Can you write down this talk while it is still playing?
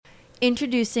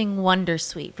Introducing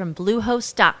Wondersuite from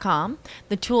Bluehost.com,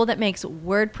 the tool that makes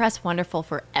WordPress wonderful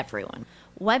for everyone.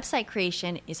 Website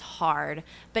creation is hard,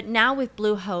 but now with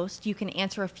Bluehost, you can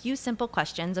answer a few simple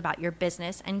questions about your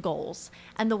business and goals,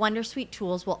 and the Wondersuite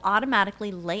tools will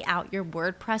automatically lay out your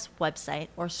WordPress website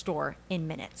or store in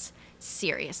minutes.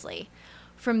 Seriously.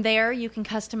 From there, you can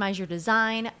customize your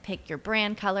design, pick your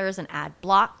brand colors, and add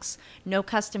blocks. No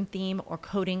custom theme or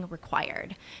coding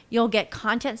required. You'll get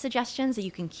content suggestions that you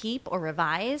can keep or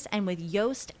revise, and with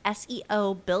Yoast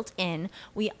SEO built in,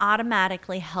 we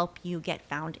automatically help you get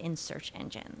found in search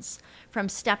engines. From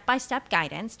step-by-step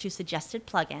guidance to suggested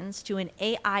plugins to an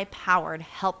AI-powered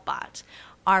help bot,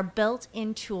 our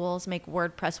built-in tools make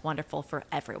WordPress wonderful for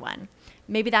everyone.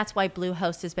 Maybe that's why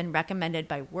Bluehost has been recommended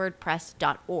by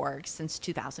WordPress.org since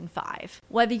 2005.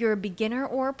 Whether you're a beginner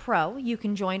or a pro, you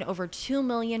can join over 2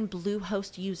 million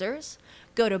Bluehost users.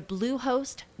 Go to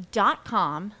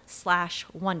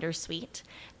bluehost.com/wondersuite.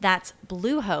 That's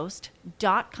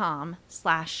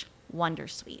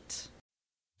bluehost.com/wondersuite.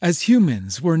 As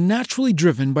humans, we're naturally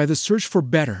driven by the search for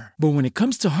better. But when it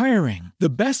comes to hiring, the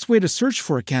best way to search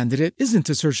for a candidate isn't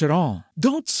to search at all.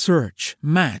 Don't search,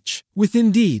 match with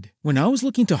Indeed. When I was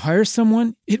looking to hire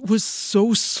someone, it was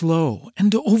so slow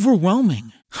and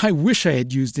overwhelming. I wish I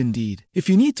had used Indeed. If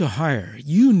you need to hire,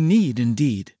 you need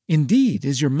Indeed. Indeed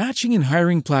is your matching and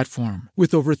hiring platform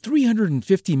with over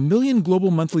 350 million global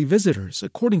monthly visitors,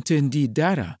 according to Indeed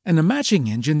data, and a matching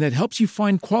engine that helps you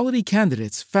find quality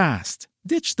candidates fast.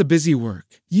 Ditch the busy work.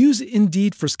 Use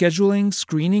Indeed for scheduling,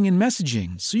 screening, and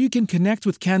messaging so you can connect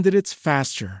with candidates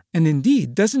faster. And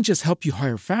Indeed doesn't just help you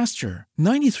hire faster.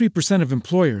 93% of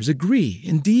employers agree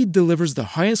Indeed delivers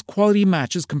the highest quality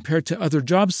matches compared to other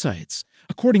job sites,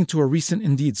 according to a recent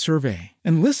Indeed survey.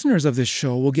 And listeners of this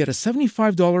show will get a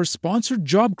 $75 sponsored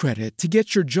job credit to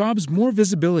get your jobs more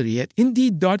visibility at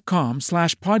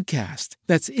Indeed.com/podcast.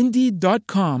 That's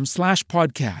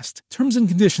Indeed.com/podcast. Terms and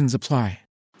conditions apply.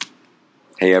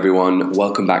 Hey everyone,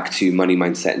 welcome back to Money,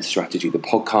 Mindset and Strategy, the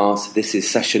podcast. This is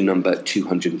session number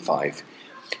 205.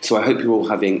 So I hope you're all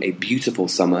having a beautiful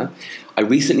summer. I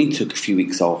recently took a few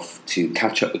weeks off to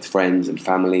catch up with friends and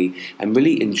family and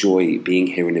really enjoy being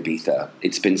here in Ibiza.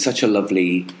 It's been such a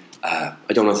lovely, I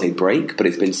don't want to say break, but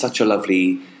it's been such a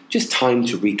lovely just time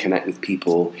to reconnect with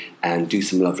people and do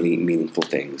some lovely, meaningful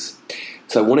things.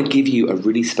 So I want to give you a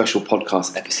really special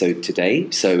podcast episode today.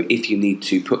 So if you need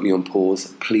to put me on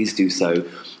pause, please do so.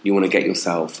 You want to get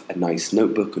yourself a nice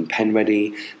notebook and pen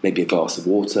ready, maybe a glass of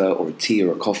water or a tea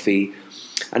or a coffee.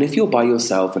 And if you're by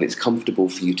yourself and it's comfortable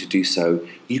for you to do so,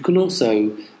 you can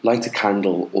also light a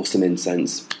candle or some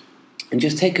incense and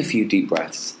just take a few deep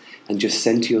breaths and just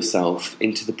center yourself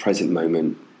into the present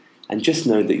moment and just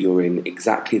know that you're in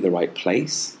exactly the right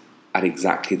place at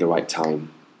exactly the right time.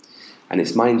 And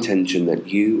it's my intention that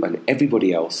you and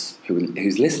everybody else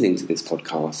who's listening to this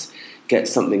podcast get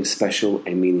something special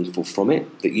and meaningful from it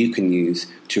that you can use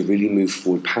to really move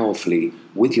forward powerfully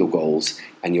with your goals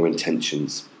and your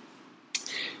intentions.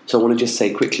 So I want to just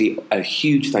say quickly a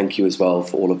huge thank you as well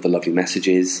for all of the lovely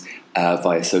messages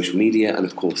via social media and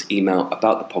of course email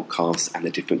about the podcast and the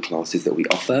different classes that we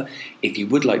offer. If you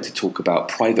would like to talk about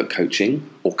private coaching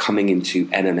or coming into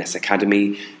NMS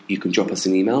Academy, you can drop us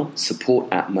an email,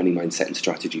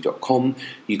 support@moneymindsetandstrategy.com.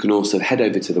 You can also head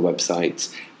over to the website,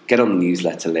 get on the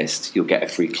newsletter list. You'll get a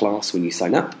free class when you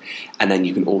sign up. And then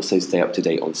you can also stay up to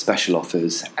date on special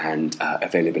offers and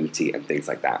availability and things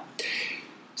like that.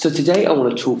 So today I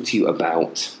want to talk to you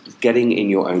about getting in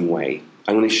your own way.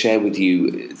 I want to share with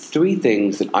you 3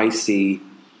 things that I see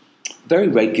very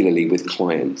regularly with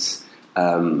clients,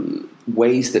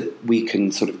 ways that we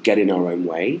can sort of get in our own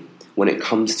way when it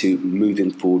comes to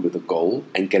moving forward with a goal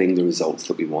and getting the results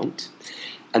that we want.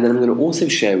 And then I'm going to also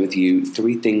share with you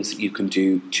 3 things that you can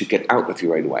do to get out of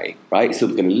your own way, right? So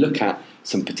we're going to look at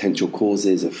some potential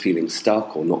causes of feeling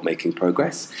stuck or not making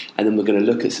progress. And then we're going to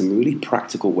look at some really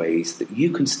practical ways that you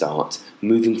can start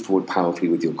moving forward powerfully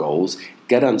with your goals,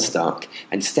 get unstuck,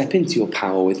 and step into your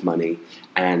power with money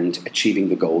and achieving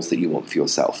the goals that you want for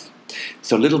yourself.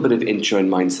 So a little bit of intro and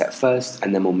mindset first,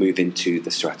 and then we'll move into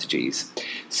the strategies.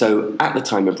 So at the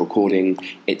time of recording,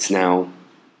 it's now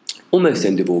almost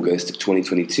end of August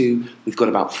 2022. We've got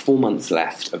about 4 months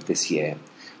left of this year.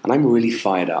 And I'm really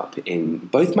fired up in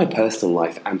both my personal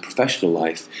life and professional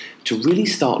life to really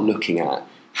start looking at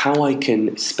how I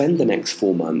can spend the next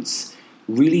 4 months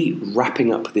really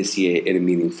wrapping up this year in a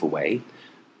meaningful way,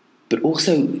 but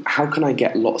also how can I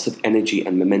get lots of energy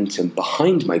and momentum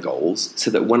behind my goals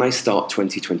so that when I start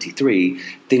 2023,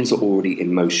 things are already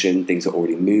in motion, things are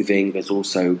already moving, there's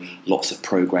also lots of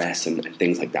progress and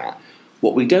things like that.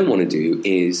 What we don't want to do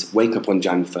is wake up on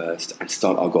Jan 1st and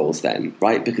start our goals then,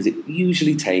 right? Because it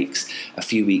usually takes a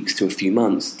few weeks to a few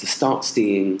months to start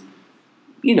seeing,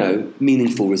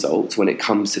 meaningful results when it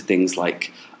comes to things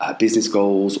like business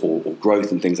goals or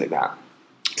growth and things like that.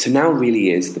 So now really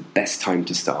is the best time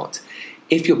to start.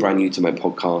 If you're brand new to my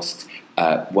podcast,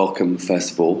 welcome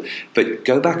first of all, but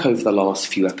go back over the last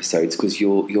few episodes because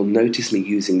you'll notice me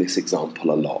using this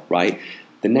example a lot, right?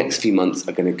 The next few months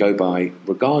are going to go by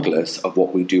regardless of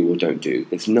what we do or don't do.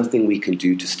 There's nothing we can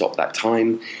do to stop that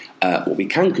time. What we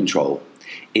can control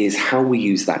is how we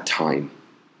use that time.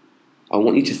 I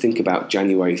want you to think about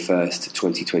January 1st,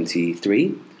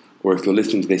 2023, or if you're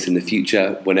listening to this in the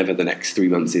future, whenever the next 3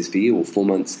 months is for you, or 4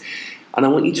 months, and I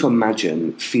want you to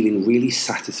imagine feeling really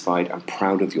satisfied and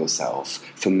proud of yourself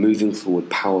for moving forward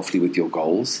powerfully with your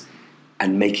goals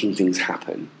and making things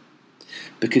happen.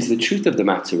 Because the truth of the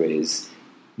matter is,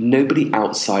 nobody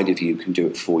outside of you can do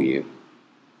it for you.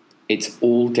 It's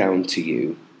all down to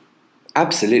you.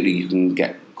 Absolutely, you can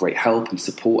get great help and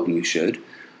support, and you should,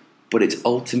 but it's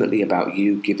ultimately about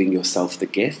you giving yourself the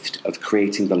gift of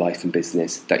creating the life and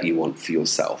business that you want for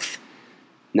yourself.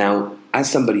 Now, as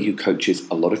somebody who coaches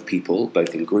a lot of people,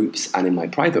 both in groups and in my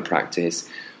private practice,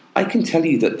 I can tell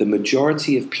you that the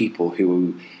majority of people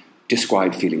who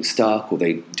describe feeling stuck or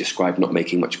they describe not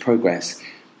making much progress,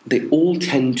 they all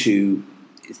tend to,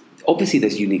 obviously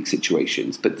there's unique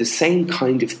situations, but the same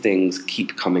kind of things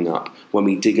keep coming up when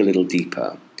we dig a little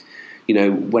deeper.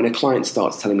 When a client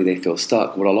starts telling me they feel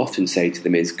stuck, what I'll often say to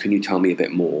them is, can you tell me a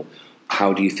bit more?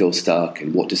 How do you feel stuck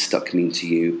and what does stuck mean to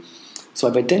you? So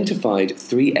I've identified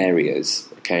 3 areas,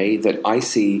 that I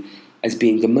see as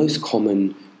being the most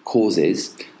common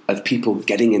causes of people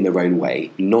getting in their own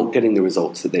way, not getting the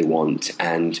results that they want,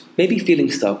 and maybe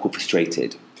feeling stuck or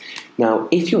frustrated. Now,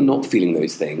 if you're not feeling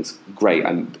those things, great.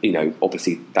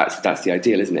 Obviously that's the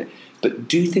ideal, isn't it? But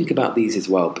do think about these as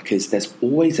well, because there's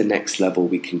always a next level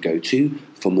we can go to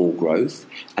for more growth,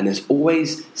 and there's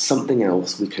always something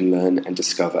else we can learn and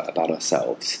discover about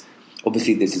ourselves.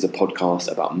 Obviously, this is a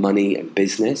podcast about money and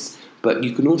business, but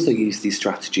you can also use these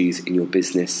strategies in your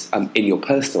business, in your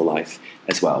personal life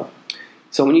as well.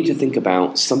 So I want you to think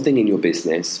about something in your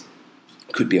business.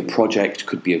 Could be a project,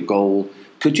 could be a goal,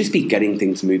 could just be getting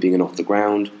things moving and off the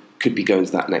ground, could be going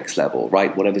to that next level,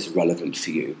 right? Whatever's relevant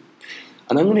for you.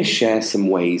 And I'm going to share some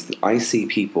ways that I see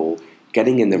people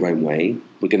getting in their own way.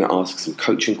 We're going to ask some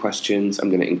coaching questions. I'm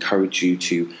going to encourage you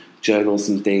to journal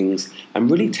some things and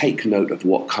really take note of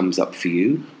what comes up for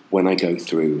you when I go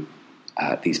through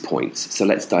these points. So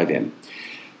let's dive in.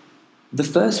 The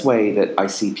first way that I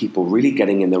see people really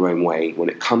getting in their own way when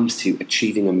it comes to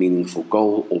achieving a meaningful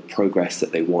goal or progress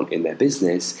that they want in their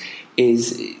business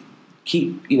is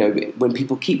when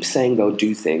people keep saying they'll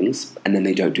do things and then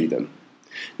they don't do them.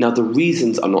 Now, the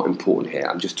reasons are not important here.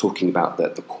 I'm just talking about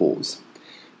the cause.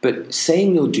 But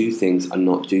saying you'll do things and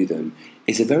not do them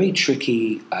is a very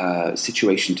tricky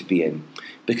situation to be in,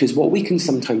 because what we can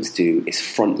sometimes do is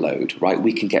front load, right?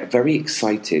 We can get very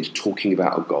excited talking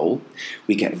about a goal.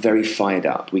 We get very fired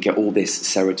up. We get all this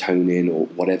serotonin or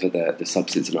whatever the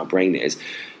substance in our brain is.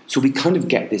 So we kind of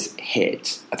get this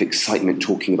hit of excitement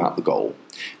talking about the goal.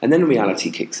 And then reality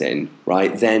kicks in,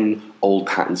 right? Then old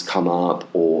patterns come up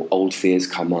or old fears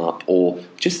come up or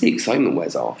just the excitement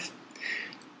wears off.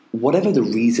 Whatever the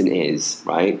reason is,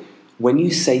 right? When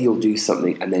you say you'll do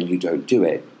something and then you don't do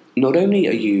it, not only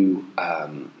are you,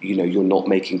 you're not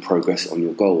making progress on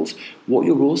your goals, what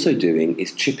you're also doing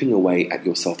is chipping away at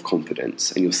your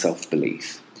self-confidence and your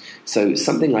self-belief. So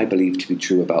something I believe to be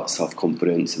true about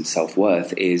self-confidence and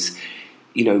self-worth is,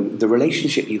 the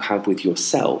relationship you have with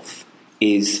yourself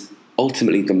is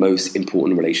ultimately the most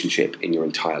important relationship in your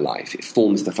entire life. It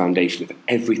forms the foundation of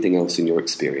everything else in your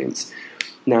experience.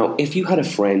 Now, if you had a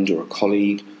friend or a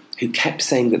colleague who kept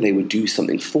saying that they would do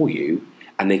something for you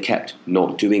and they kept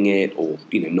not doing it or,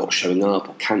 not showing up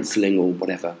or cancelling or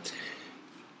whatever,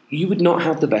 you would not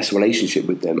have the best relationship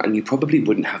with them and you probably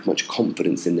wouldn't have much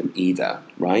confidence in them either,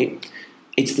 right?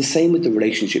 It's the same with the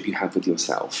relationship you have with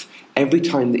yourself. Every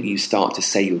time that you start to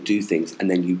say you'll do things and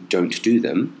then you don't do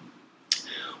them,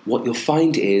 what you'll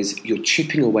find is you're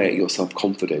chipping away at your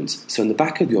self-confidence. So in the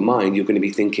back of your mind, you're going to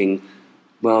be thinking,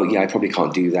 well, yeah, I probably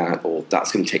can't do that, or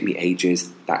that's going to take me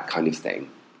ages, that kind of thing.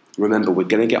 Remember, we're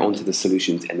going to get onto the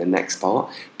solutions in the next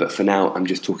part, but for now, I'm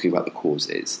just talking about the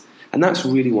causes. And that's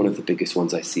really one of the biggest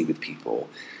ones I see with people.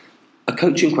 A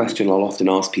coaching question I'll often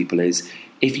ask people is,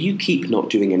 if you keep not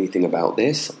doing anything about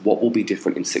this, what will be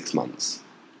different in 6 months?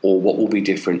 Or what will be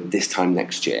different this time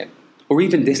next year? Or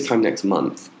even this time next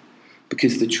month?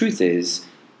 Because the truth is,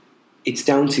 it's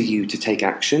down to you to take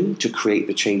action to create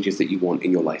the changes that you want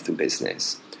in your life and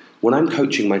business. when I'm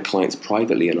coaching my clients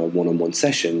privately in our one-on-one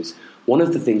sessions, one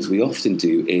of the things we often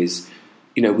do is,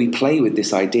 we play with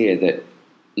this idea that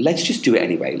let's just do it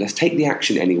anyway. Let's take the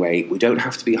action anyway. We don't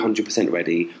have to be 100%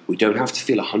 ready. We don't have to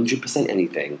feel 100%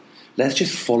 anything. Let's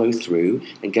just follow through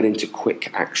and get into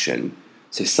quick action.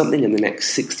 So something in the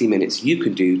next 60 minutes you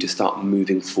can do to start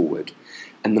moving forward.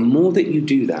 And the more that you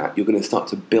do that, you're going to start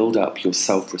to build up your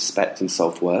self-respect and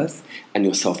self-worth and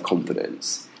your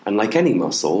self-confidence. And like any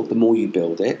muscle, the more you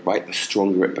build it, right, the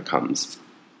stronger it becomes.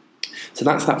 So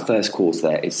that's that first cause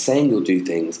there, is saying you'll do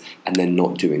things and then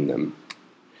not doing them.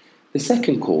 The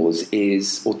second cause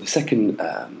is, or the second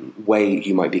way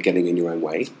you might be getting in your own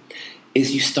way,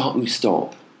 is you start and you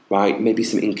stop, right? Maybe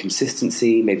some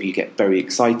inconsistency, maybe you get very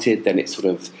excited, then it sort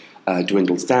of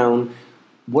dwindles down.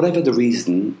 Whatever the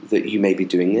reason that you may be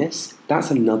doing this,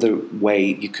 that's another way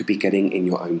you could be getting in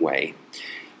your own way.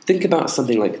 Think about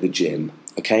something like the gym,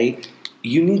 okay?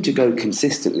 You need to go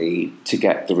consistently to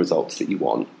get the results that you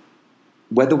want.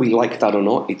 Whether we like that or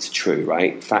not, it's true,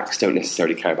 right? Facts don't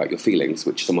necessarily care about your feelings,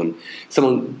 which someone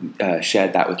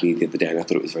shared that with me the other day, and I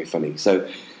thought it was very funny. So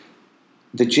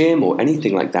the gym or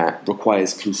anything like that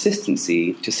requires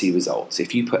consistency to see results.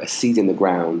 If you put a seed in the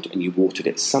ground and you watered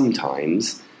it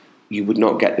sometimes, you would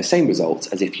not get the same results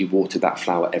as if you watered that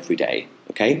flower every day,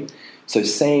 okay? So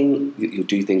saying that you'll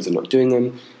do things and not doing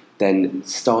them, then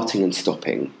starting and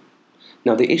stopping.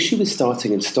 Now, the issue with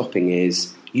starting and stopping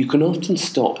is you can often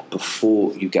stop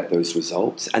before you get those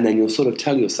results, and then you'll sort of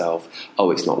tell yourself,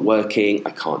 oh, it's not working,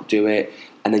 I can't do it,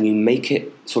 and then you make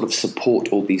it sort of support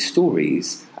all these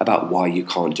stories about why you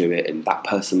can't do it and that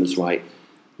person was right.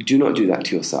 Do not do that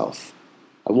to yourself.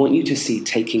 I want you to see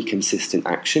taking consistent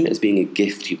action as being a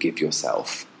gift you give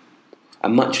yourself.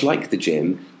 And much like the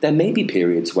gym, there may be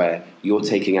periods where you're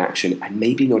taking action and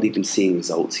maybe not even seeing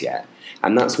results yet.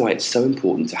 And that's why it's so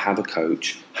important to have a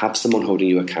coach, have someone holding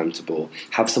you accountable,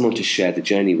 have someone to share the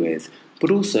journey with, but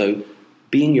also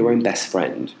being your own best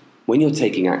friend. When you're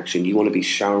taking action, you want to be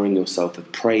showering yourself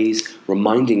with praise,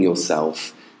 reminding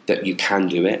yourself that you can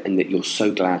do it and that you're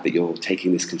so glad that you're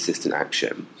taking this consistent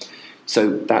action.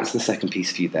 So that's the second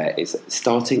piece for you there, is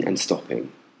starting and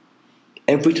stopping.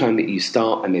 Every time that you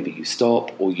start and maybe you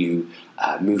stop or you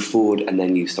move forward and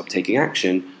then you stop taking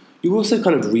action, you're also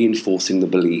kind of reinforcing the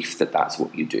belief that that's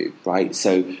what you do, right?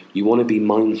 So you want to be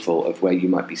mindful of where you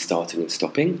might be starting and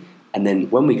stopping. And then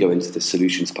when we go into the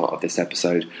solutions part of this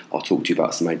episode, I'll talk to you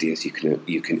about some ideas you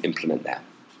can implement there.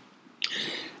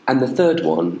 And the third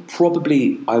one,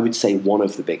 probably I would say one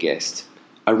of the biggest,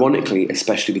 ironically,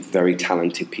 especially with very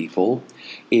talented people,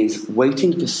 is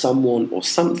waiting for someone or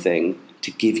something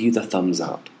to give you the thumbs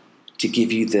up, to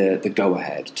give you the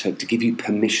go-ahead, to give you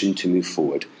permission to move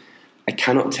forward. I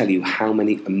cannot tell you how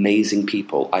many amazing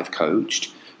people I've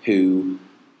coached who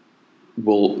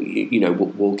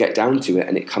will get down to it,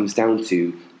 and it comes down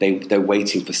to they're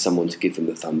waiting for someone to give them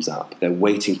the thumbs up. They're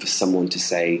waiting for someone to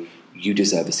say, you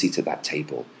deserve a seat at that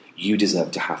table. You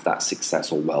deserve to have that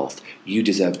success or wealth. You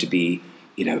deserve to be,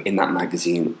 in that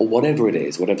magazine, or whatever it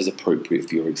is, whatever's appropriate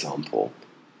for your example.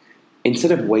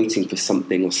 Instead of waiting for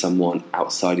something or someone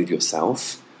outside of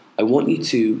yourself, I want you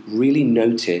to really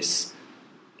notice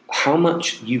how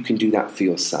much you can do that for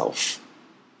yourself,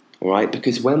 all right?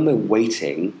 Because when we're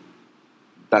waiting,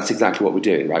 that's exactly what we're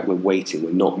doing, right? We're waiting,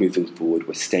 we're not moving forward,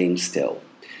 we're staying still.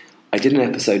 I did an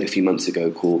episode a few months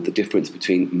ago called The Difference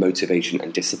Between Motivation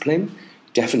and Discipline.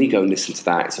 Definitely go and listen to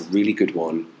that. It's a really good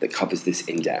one that covers this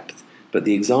in depth. But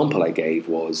the example I gave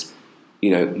was,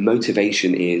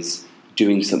 motivation is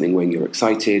doing something when you're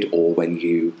excited or when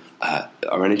you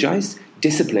are energized.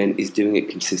 Discipline is doing it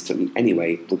consistently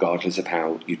anyway, regardless of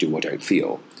how you do or don't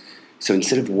feel. So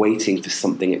instead of waiting for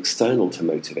something external to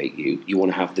motivate you, you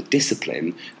want to have the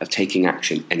discipline of taking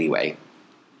action anyway.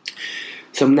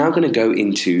 So I'm now going to go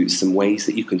into some ways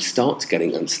that you can start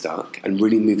getting unstuck and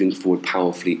really moving forward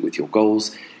powerfully with your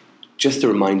goals. Just a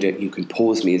reminder, you can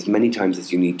pause me as many times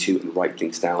as you need to and write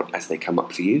things down as they come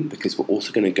up for you, because we're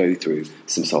also going to go through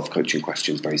some self-coaching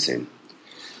questions very soon.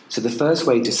 So the first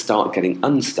way to start getting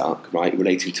unstuck, right,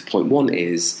 relating to point one,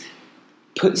 is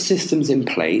put systems in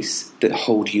place that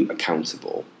hold you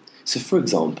accountable. So for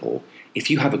example, if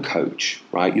you have a coach,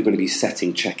 right, you're going to be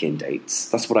setting check-in dates.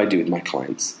 That's what I do with my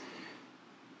clients.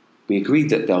 We agree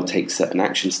that they'll take certain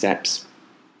action steps,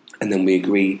 and then we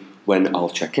agree when I'll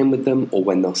check in with them or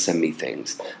when they'll send me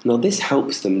things. Now this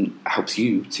helps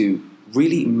you to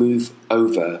really move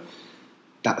over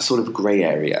that sort of grey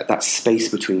area, that space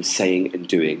between saying and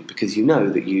doing, because you know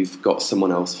that you've got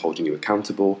someone else holding you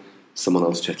accountable, someone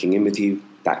else checking in with you,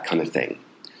 that kind of thing.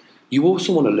 You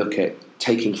also want to look at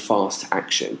taking fast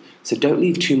action. So don't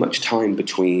leave too much time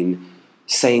between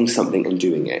saying something and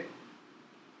doing it.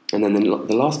 And then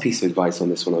the last piece of advice on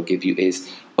this one I'll give you is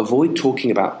avoid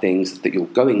talking about things that you're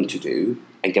going to do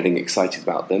and getting excited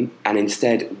about them, and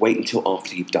instead wait until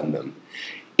after you've done them.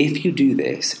 If you do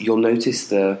this, you'll notice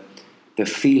the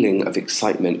feeling of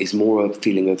excitement is more a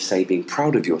feeling of, say, being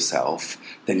proud of yourself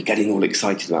than getting all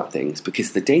excited about things.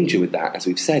 Because the danger with that, as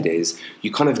we've said, is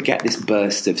you kind of get this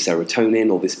burst of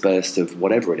serotonin or this burst of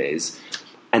whatever it is,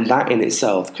 and that in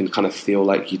itself can kind of feel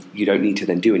like you don't need to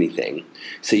then do anything.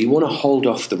 So you want to hold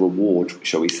off the reward,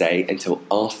 shall we say, until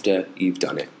after you've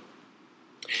done it.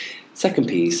 Second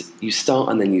piece, you start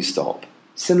and then you stop.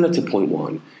 Similar to point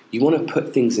one, you want to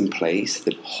put things in place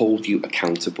that hold you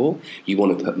accountable. You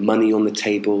want to put money on the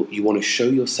table. You want to show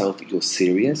yourself that you're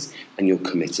serious and you're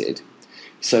committed.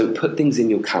 So put things in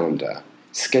your calendar,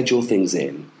 schedule things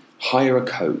in, hire a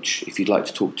coach. If you'd like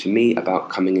to talk to me about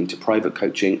coming into private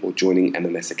coaching or joining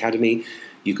MMS Academy,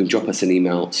 you can drop us an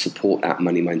email,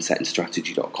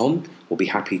 support@moneymindsetandstrategy.com. We'll be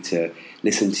happy to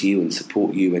listen to you and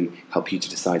support you and help you to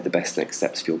decide the best next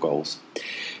steps for your goals.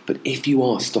 But if you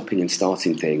are stopping and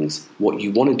starting things, what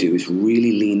you want to do is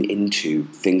really lean into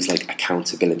things like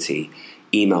accountability,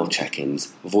 email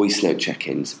check-ins, voice note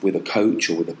check-ins with a coach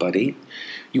or with a buddy.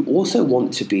 You also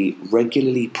want to be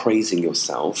regularly praising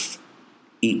yourself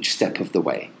each step of the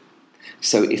way.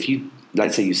 So if you,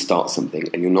 let's say you start something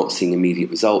and you're not seeing immediate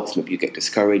results, maybe you get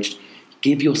discouraged,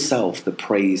 give yourself the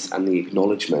praise and the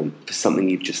acknowledgement for something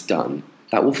you've just done.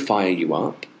 That will fire you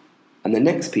up. And the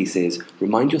next piece is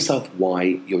remind yourself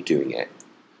why you're doing it.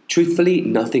 Truthfully,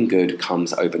 nothing good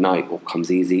comes overnight or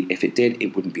comes easy. If it did,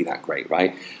 it wouldn't be that great,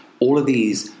 right? All of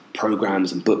these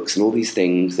programs and books and all these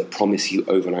things that promise you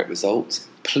overnight results,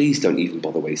 please don't even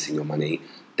bother wasting your money.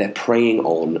 They're preying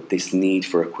on this need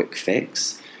for a quick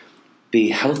fix. The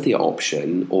healthier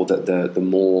option, or the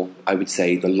more, I would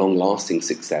say, the long-lasting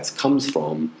success comes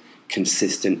from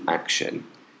consistent action.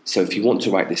 So if you want to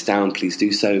write this down, please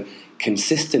do so.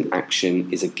 Consistent action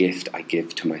is a gift I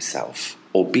give to myself,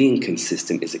 or being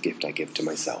consistent is a gift I give to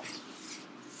myself.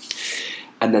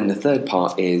 And then the third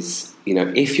part is,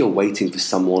 if you're waiting for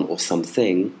someone or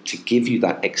something to give you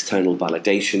that external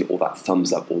validation or that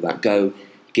thumbs up or that go,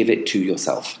 give it to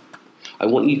yourself. I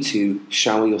want you to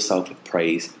shower yourself with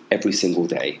praise every single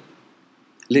day.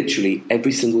 Literally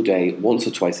every single day, once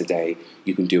or twice a day.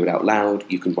 You can do it out loud,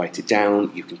 you can write it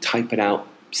down, you can type it out,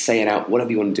 say it out,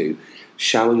 whatever you want to do.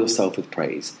 Shower yourself with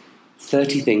praise.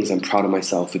 30 things I'm proud of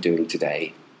myself for doing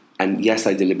today. And yes,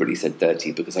 I deliberately said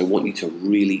 30 because I want you to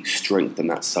really strengthen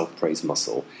that self-praise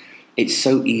muscle. It's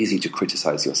so easy to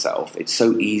criticize yourself. It's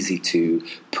so easy to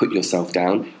put yourself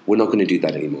down. We're not going to do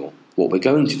that anymore. What we're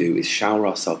going to do is shower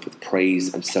ourselves with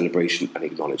praise and celebration and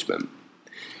acknowledgement.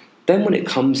 Then when it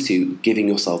comes to giving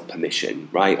yourself permission,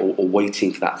 right, or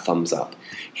waiting for that thumbs up,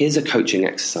 here's a coaching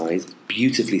exercise,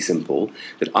 beautifully simple,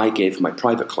 that I give my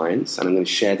private clients, and I'm going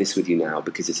to share this with you now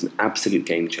because it's an absolute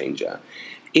game changer.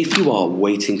 If you are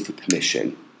waiting for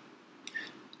permission,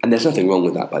 and there's nothing wrong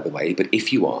with that, by the way, but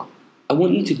if you are, I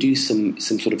want you to do some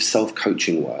sort of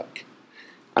self-coaching work.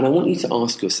 And I want you to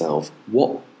ask yourself,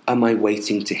 what am I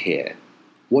waiting to hear?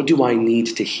 What do I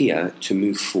need to hear to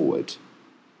move forward?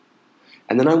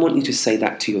 And then I want you to say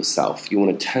that to yourself. You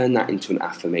want to turn that into an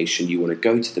affirmation. You want to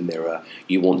go to the mirror.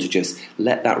 You want to just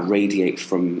let that radiate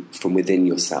from within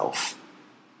yourself.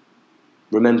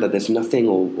 Remember, there's nothing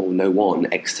or no one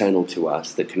external to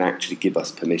us that can actually give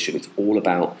us permission. It's all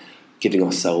about giving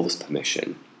ourselves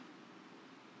permission.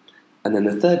 And then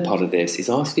the third part of this is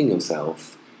asking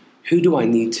yourself, who do I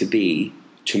need to be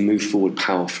to move forward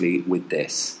powerfully with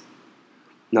this?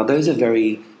 Now, those are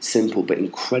very simple but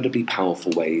incredibly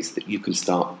powerful ways that you can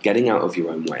start getting out of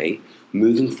your own way,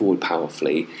 moving forward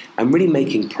powerfully, and really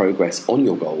making progress on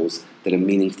your goals that are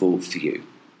meaningful for you.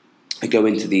 I go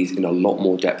into these in a lot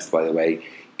more depth, by the way,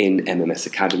 in MMS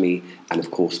Academy and,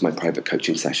 of course, my private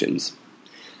coaching sessions.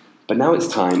 But now it's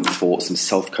time for some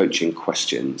self-coaching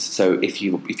questions. So if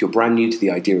you're brand new to the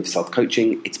idea of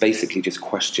self-coaching, it's basically just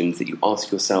questions that you ask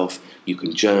yourself. You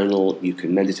can journal, you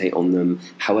can meditate on them,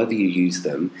 however you use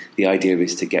them. The idea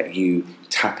is to get you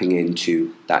tapping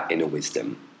into that inner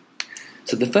wisdom.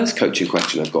 So the first coaching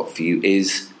question I've got for you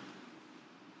is,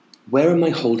 where am I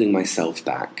holding myself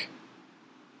back?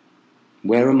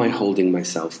 Where am I holding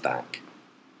myself back?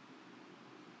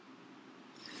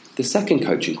 The second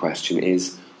coaching question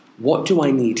is, what do I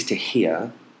need to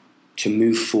hear to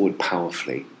move forward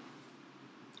powerfully?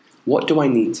 What do I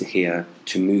need to hear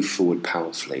to move forward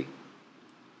powerfully?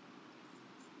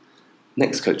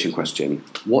 Next coaching question.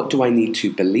 What do I need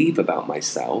to believe about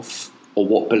myself, or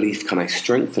what belief can I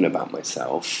strengthen about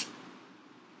myself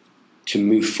to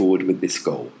move forward with this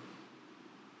goal?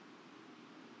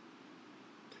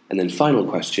 And then final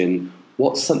question,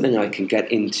 what's something I can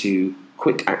get into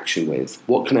quick action with?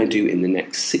 What can I do in the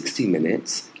next 60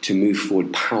 minutes to move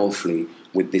forward powerfully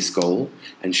with this goal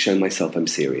and show myself I'm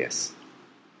serious?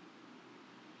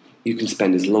 You can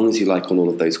spend as long as you like on all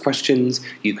of those questions.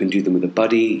 You can do them with a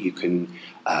buddy. You can,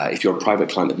 if you're a private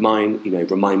client of mine,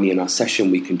 remind me in our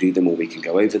session, we can do them or we can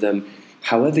go over them.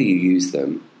 However you use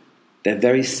them, they're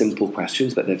very simple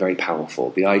questions, but they're very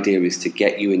powerful. The idea is to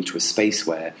get you into a space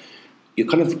where you're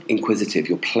kind of inquisitive.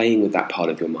 You're playing with that part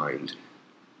of your mind.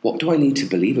 What do I need to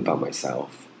believe about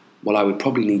myself? Well, I would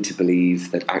probably need to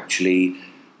believe that actually,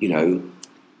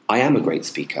 I am a great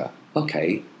speaker.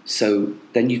 Okay, so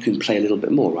then you can play a little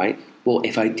bit more, right? Well,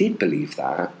 if I did believe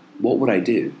that, what would I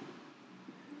do?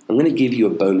 I'm going to give you a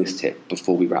bonus tip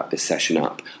before we wrap this session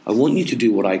up. I want you to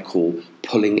do what I call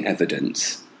pulling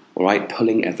evidence, all right?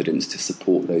 Pulling evidence to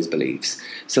support those beliefs.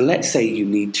 So let's say you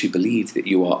need to believe that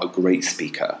you are a great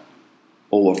speaker,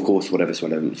 or of course, whatever's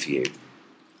relevant for you.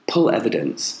 Pull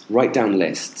evidence, write down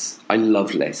lists. I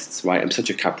love lists, right? I'm such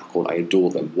a Capricorn, I adore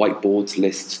them. Whiteboards,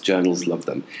 lists, journals, love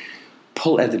them.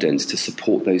 Pull evidence to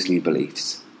support those new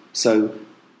beliefs. So,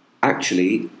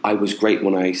 actually, I was great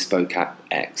when I spoke at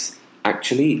X.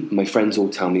 Actually, my friends all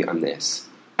tell me I'm this.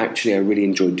 Actually, I really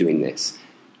enjoyed doing this.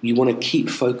 You want to keep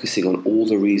focusing on all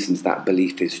the reasons that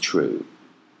belief is true.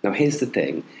 Now, here's the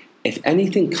thing. If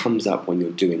anything comes up when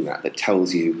you're doing that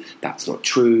tells you that's not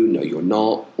true, no, you're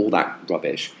not, all that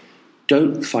rubbish,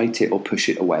 don't fight it or push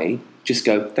it away. Just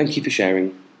go, thank you for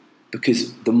sharing.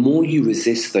 Because the more you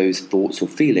resist those thoughts or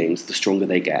feelings, the stronger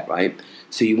they get, right?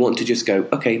 So you want to just go,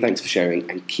 okay, thanks for sharing,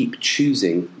 and keep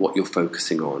choosing what you're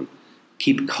focusing on.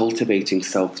 Keep cultivating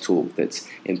self-talk that's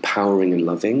empowering and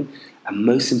loving. And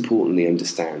most importantly,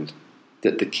 understand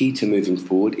that the key to moving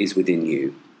forward is within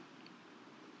you.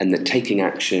 And that taking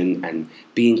action and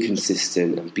being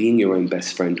consistent and being your own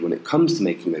best friend when it comes to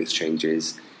making those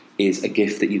changes is a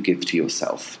gift that you give to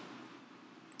yourself.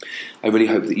 I really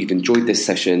hope that you've enjoyed this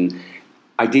session.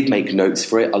 I did make notes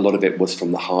for it. A lot of it was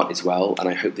from the heart as well, and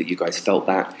I hope that you guys felt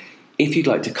that. If you'd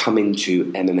like to come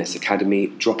into MMS Academy,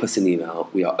 drop us an email.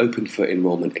 We are open for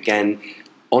enrollment again.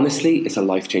 Honestly, it's a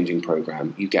life-changing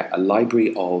program. You get a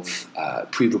library of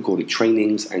pre-recorded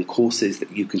trainings and courses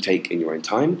that you can take in your own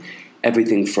time.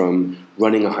 Everything from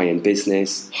running a high-end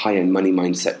business, high-end money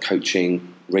mindset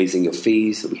coaching, raising your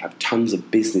fees. We have tons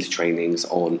of business trainings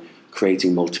on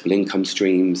creating multiple income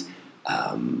streams,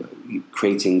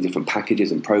 creating different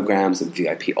packages and programs and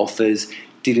VIP offers,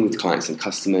 dealing with clients and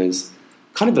customers,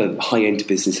 kind of a high-end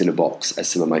business in a box, as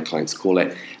some of my clients call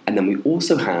it. And then we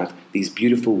also have these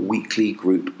beautiful weekly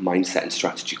group mindset and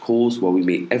strategy calls where we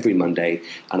meet every Monday,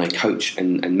 and I coach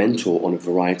and mentor on a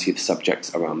variety of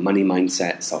subjects around money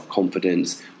mindset,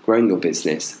 self-confidence, growing your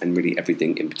business, and really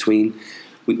everything in between.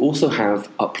 We also have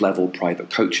up-level private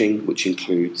coaching, which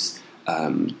includes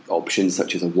options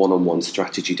such as a one-on-one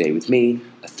strategy day with me,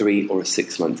 a 3 or a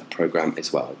 6 month program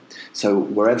as well. So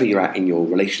wherever you're at in your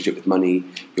relationship with money,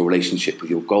 your relationship with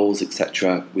your goals,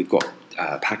 etc., we've got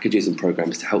packages and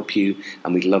programs to help you,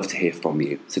 and we'd love to hear from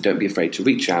you. So don't be afraid to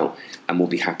reach out, and we'll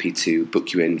be happy to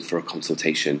book you in for a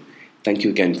consultation. Thank you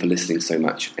again for listening so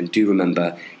much, and do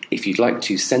remember, if you'd like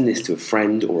to send this to a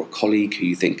friend or a colleague who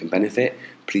you think can benefit,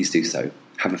 please do so.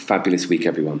 Have a fabulous week,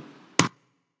 everyone.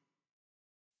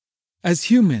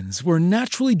 As humans, we're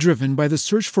naturally driven by the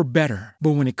search for better.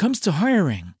 But when it comes to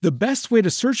hiring, the best way to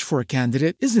search for a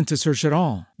candidate isn't to search at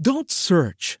all. Don't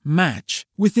search, match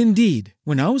with Indeed.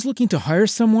 When I was looking to hire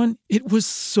someone, it was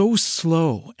so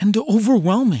slow and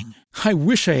overwhelming. I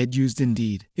wish I had used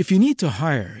Indeed. If you need to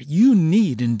hire, you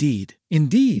need Indeed.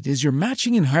 Indeed is your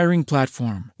matching and hiring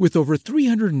platform with over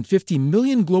 350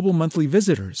 million global monthly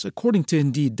visitors, according to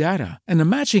Indeed data, and a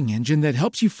matching engine that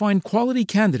helps you find quality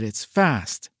candidates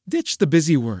fast. Ditch the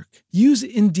busy work. Use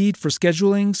Indeed for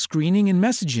scheduling, screening, and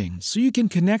messaging so you can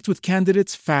connect with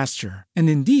candidates faster. And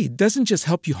Indeed doesn't just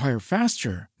help you hire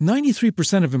faster.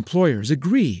 93% of employers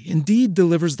agree Indeed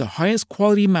delivers the highest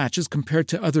quality matches compared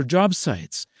to other job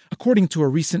sites, according to a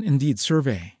recent Indeed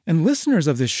survey. And listeners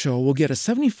of this show will get a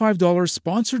 $75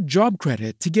 sponsored job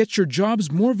credit to get your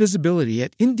jobs more visibility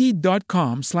at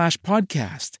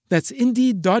Indeed.com/podcast. That's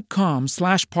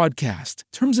Indeed.com/podcast.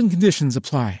 Terms and conditions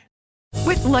apply.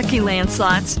 With Lucky Land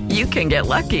Slots, you can get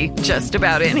lucky just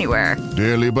about anywhere.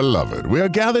 Dearly beloved, we are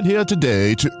gathered here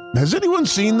today to... Has anyone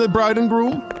seen the bride and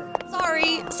groom?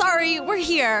 Sorry, we're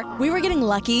here. We were getting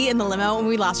lucky in the limo and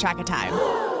we lost track of time.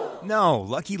 No,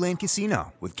 Lucky Land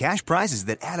Casino, with cash prizes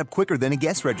that add up quicker than a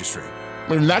guest registry.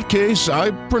 In that case,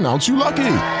 I pronounce you lucky.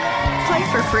 Play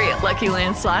for free at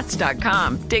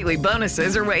LuckyLandSlots.com. Daily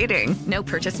bonuses are waiting. No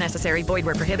purchase necessary. Void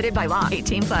where prohibited by law.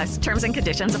 18+. Terms and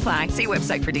conditions apply. See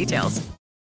website for details.